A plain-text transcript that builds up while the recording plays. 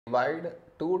Divide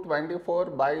 224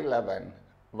 by 11.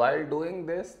 While doing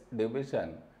this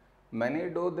division, many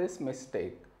do this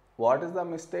mistake. What is the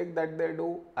mistake that they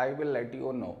do? I will let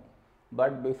you know.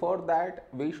 But before that,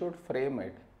 we should frame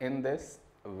it in this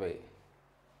way.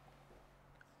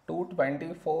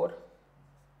 224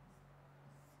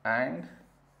 and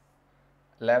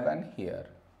 11 here.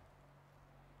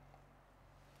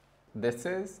 This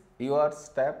is your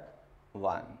step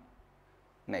 1.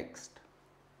 Next.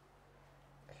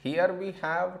 Here we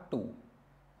have 2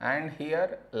 and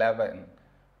here 11.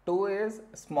 2 is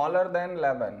smaller than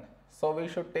 11. So we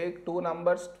should take two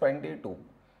numbers 22.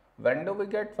 When do we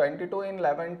get 22 in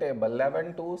 11 table?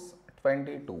 11 2's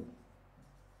 22.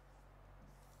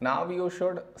 Now you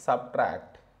should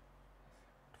subtract.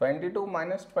 22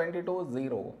 minus 22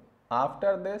 0.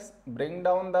 After this, bring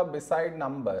down the beside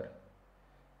number.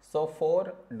 So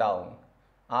 4 down.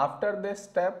 After this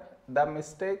step, the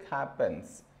mistake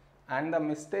happens. And the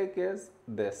mistake is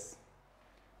this.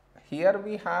 Here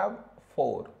we have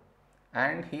 4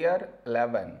 and here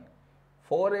 11.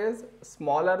 4 is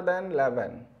smaller than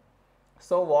 11.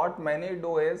 So what many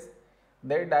do is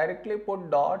they directly put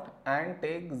dot and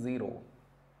take 0,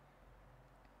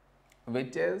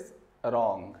 which is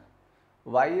wrong.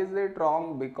 Why is it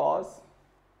wrong? Because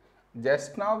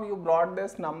just now you brought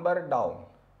this number down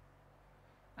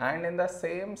and in the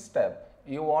same step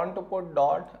you want to put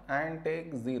dot and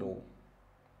take 0,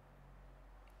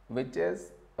 which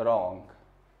is wrong.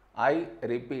 I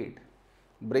repeat,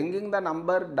 bringing the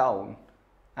number down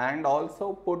and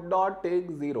also put dot take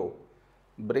 0,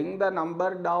 bring the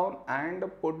number down and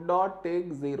put dot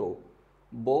take 0,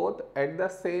 both at the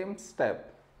same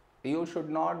step, you should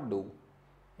not do.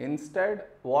 Instead,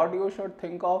 what you should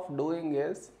think of doing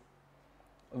is,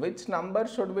 which number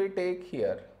should we take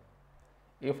here?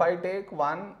 If I take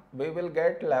 1, we will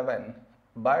get 11,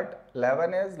 but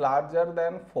 11 is larger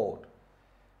than 4.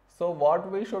 So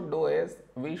what we should do is,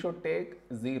 we should take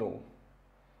 0.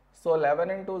 So 11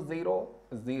 into 0,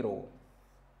 0.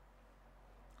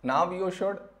 Now you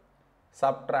should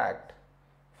subtract.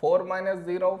 4 minus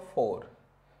 0, 4.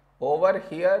 Over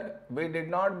here, we did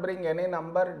not bring any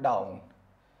number down.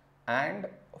 And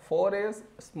 4 is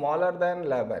smaller than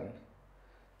 11.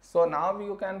 So now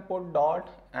you can put dot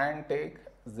and take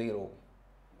 0.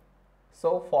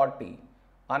 So 40.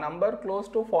 A number close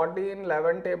to 40 in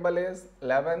 11 table is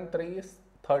 11 3's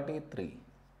 33.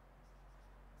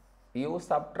 You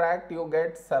subtract, you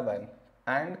get 7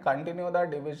 and continue the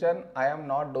division. I am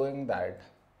not doing that.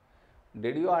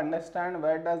 Did you understand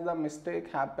where does the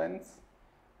mistake happens?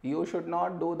 You should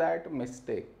not do that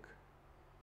mistake.